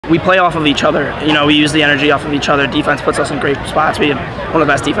we play off of each other. You know, we use the energy off of each other. Defense puts us in great spots. We have one of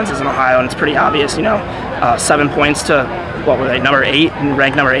the best defenses in Ohio, and it's pretty obvious. You know, 7 points to what were they, number 8, and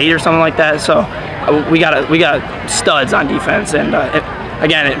ranked number 8 or something like that. So we got studs on defense, and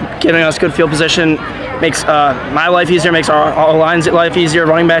giving us good field position makes my life easier, makes our line's life easier,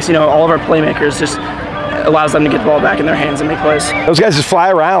 running backs, you know, all of our playmakers, just allows them to get the ball back in their hands and make plays. Those guys just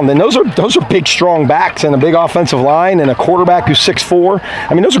fly around, and those are big, strong backs and a big offensive line and a quarterback who's 6'4".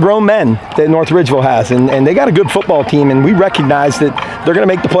 I mean, those are grown men that North Ridgeville has, and they got a good football team, and we recognize that they're going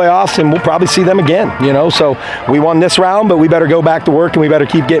to make the playoffs, and we'll probably see them again, you know. So we won this round, but we better go back to work, and we better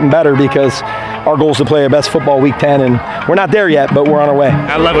keep getting better, because our goal is to play our best football week 10, and we're not there yet, but we're on our way.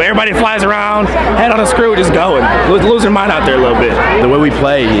 I love it. Everybody flies around, head on a screw, just going. Losing their mind out there a little bit. The way we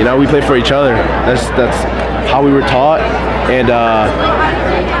play, you know, we play for each other. That's how we were taught, and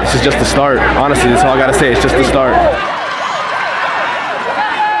this is just the start. Honestly, that's all I gotta say. It's just the start.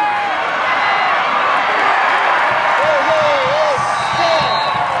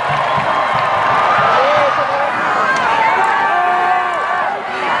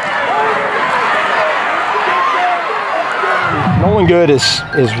 Nolan Good is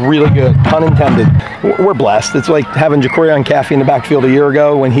really good, pun intended. We're blessed. It's like having Ja'Cory Caffey in the backfield a year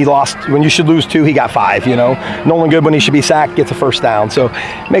ago when he lost, when you should lose 2, he got 5, you know. Nolan Good, when he should be sacked, gets a first down. So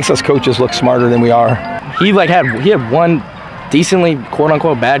it makes us coaches look smarter than we are. He had one decently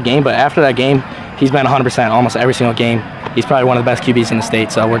quote-unquote bad game, but after that game, he's been 100% almost every single game. He's probably one of the best QBs in the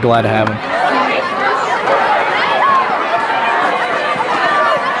state, so we're glad to have him.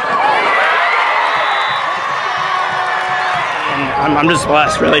 I'm just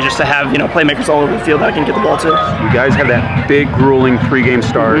blessed, really, just to have, you know, playmakers all over the field that I can get the ball to. You guys have that big, grueling 3-game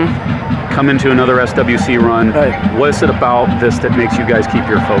start, come into another SWC run. Right. What is it about this that makes you guys keep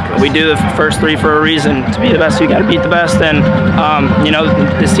your focus? We do the first 3 for a reason. To be the best, you got to beat the best. And, you know,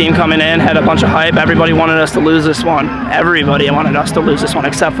 this team coming in had a bunch of hype. Everybody wanted us to lose this one. Everybody wanted us to lose this one,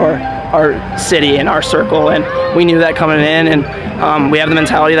 except for our city and our circle. And we knew that coming in. And we have the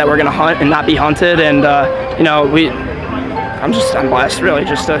mentality that we're going to hunt and not be hunted. And, you know, I'm blessed, really,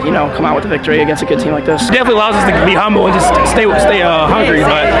 just to, you know, come out with a victory against a good team like this. It definitely allows us to be humble and just stay hungry,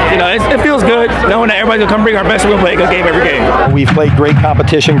 but, you know, it feels good knowing that everybody's going to come bring our best and we'll play a good game every game. We've played great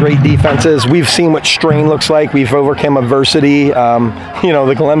competition, great defenses. We've seen what strain looks like. We've overcome adversity. You know,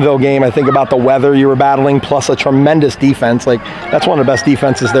 the Glenville game, I think about the weather you were battling, plus a tremendous defense. Like, that's one of the best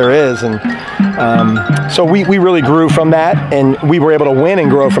defenses there is. And so we really grew from that, and we were able to win and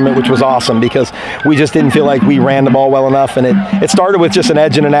grow from it, which was awesome, because we just didn't feel like we ran the ball well enough, and it started with just an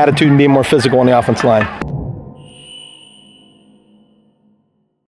edge and an attitude and being more physical on the offensive line.